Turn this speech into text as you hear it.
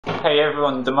Hey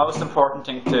everyone, the most important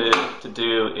thing to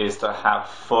do is to have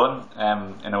fun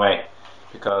in a way,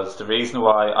 because the reason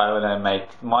why I want to make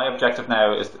my objective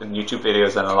now is in YouTube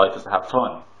videos and in life is to have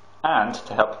fun and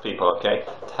to help people, okay?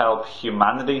 To help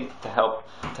humanity, to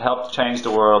help change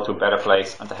the world to a better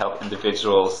place and to help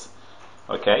individuals,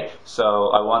 okay?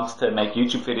 So I want to make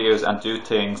YouTube videos and do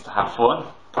things to have fun,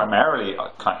 primarily,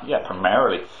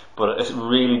 but it's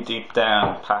really deep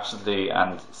down, passionately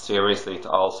and seriously to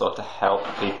also to help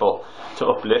people, to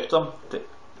uplift them,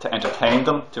 to entertain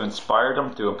them, to inspire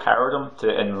them, to empower them, to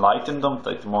enlighten them,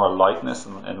 like more lightness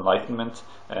and enlightenment.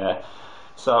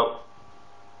 So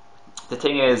the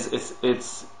thing is,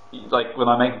 it's like when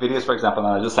I make videos, for example,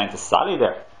 and I was just saying to Sally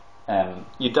there,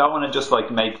 you don't want to just like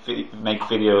make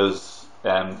videos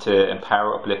to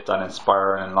empower, uplift, and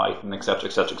inspire, and enlighten, etc.,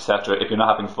 etc., etc. if you're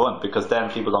not having fun, because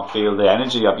then people don't feel the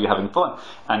energy of you having fun,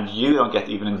 and you don't get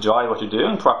to even enjoy what you're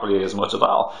doing properly as much at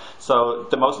all. So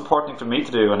the most important thing for me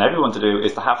to do and everyone to do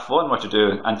is to have fun what you're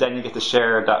doing, and then you get to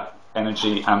share that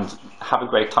energy and have a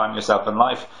great time yourself in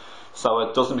life. So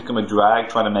it doesn't become a drag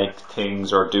trying to make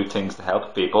things or do things to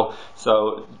help people.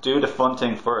 So do the fun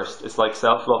thing first. It's like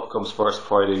self-love comes first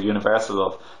before you do universal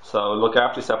love. So look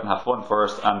after yourself and have fun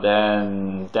first, and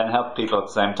then help people at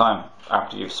the same time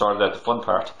after you've sorted out the fun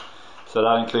part. So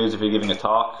that includes if you're giving a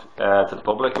talk to the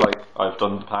public, like I've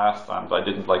done in the past, and I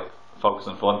didn't like focus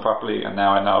on fun properly, and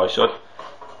now I know I should.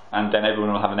 And then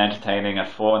everyone will have an entertaining and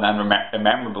fun and a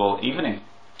memorable evening.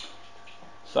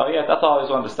 So yeah, that's all I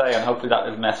always wanted to say, and hopefully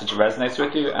that message resonates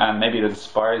with you and maybe it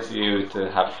inspires you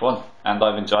to have fun. And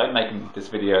I've enjoyed making this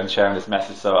video and sharing this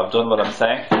message, so I've done what I'm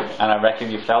saying, and I reckon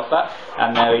you felt that.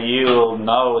 And now you'll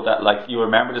know that, like, you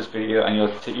remember this video and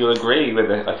you'll agree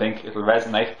with it. I think it'll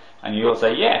resonate, and you'll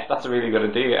say, yeah, that's a really good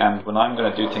idea. And when I'm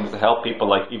going to do things to help people,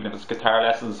 like even if it's guitar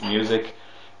lessons, music,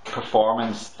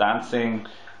 performance, dancing,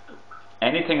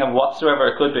 anything of whatsoever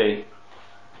it could be,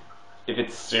 if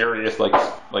it's serious, like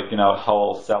you know,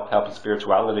 whole self-help and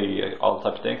spirituality, all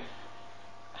type of thing,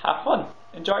 have fun,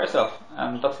 enjoy yourself,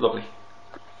 and that's lovely.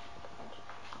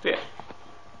 So yeah,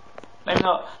 let me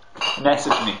know.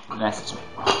 Message me.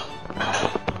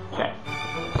 Okay.